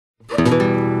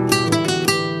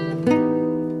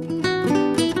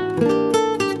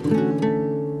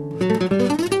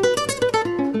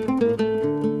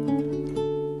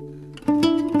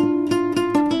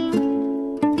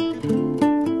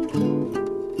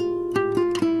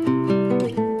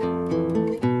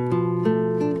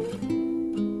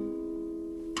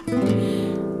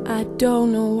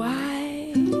don't know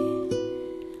why,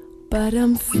 but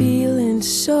I'm feeling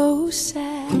so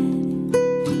sad.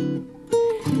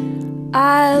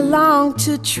 I long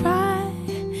to try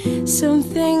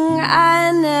something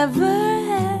I never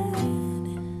had.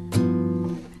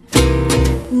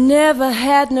 Never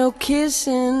had no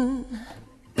kissing.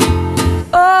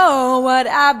 Oh, what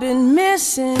I've been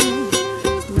missing.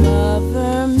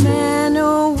 Lover, man,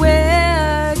 oh,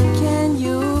 where can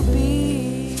you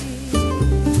be?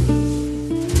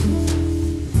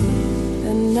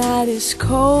 The night is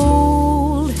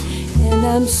cold and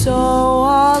I'm so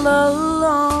all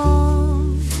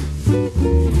alone.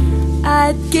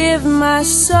 I'd give my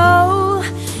soul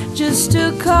just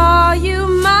to call you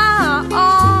my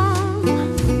own.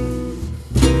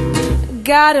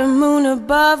 Got a moon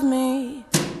above me,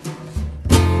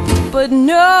 but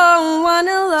no one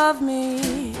to love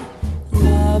me.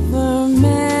 Lover,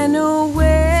 man, oh,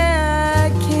 where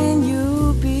can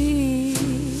you be?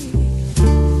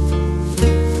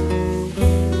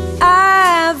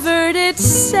 I've heard it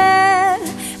said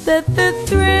that the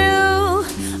thrill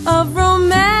of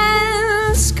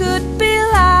romance could be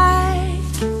like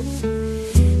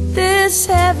this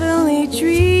heavenly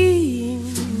dream.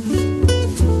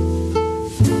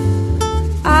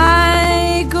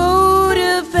 I go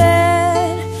to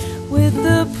bed with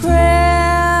the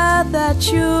prayer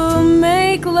that you'll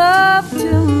make love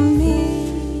to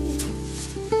me.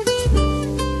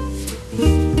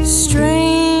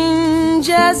 Strange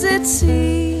as it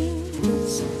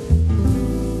seems,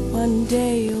 one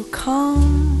day you'll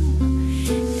come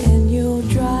and you'll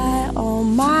dry all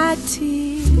my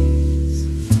tears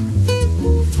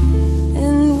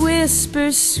and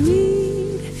whisper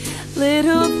sweet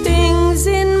little things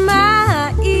in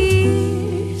my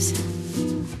ears.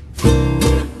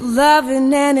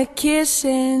 Loving and a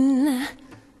kissing.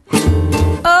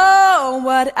 Oh,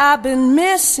 what I've been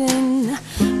missing.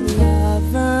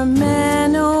 Lover,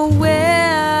 man, oh,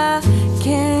 where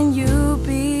can you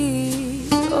be?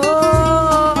 Oh.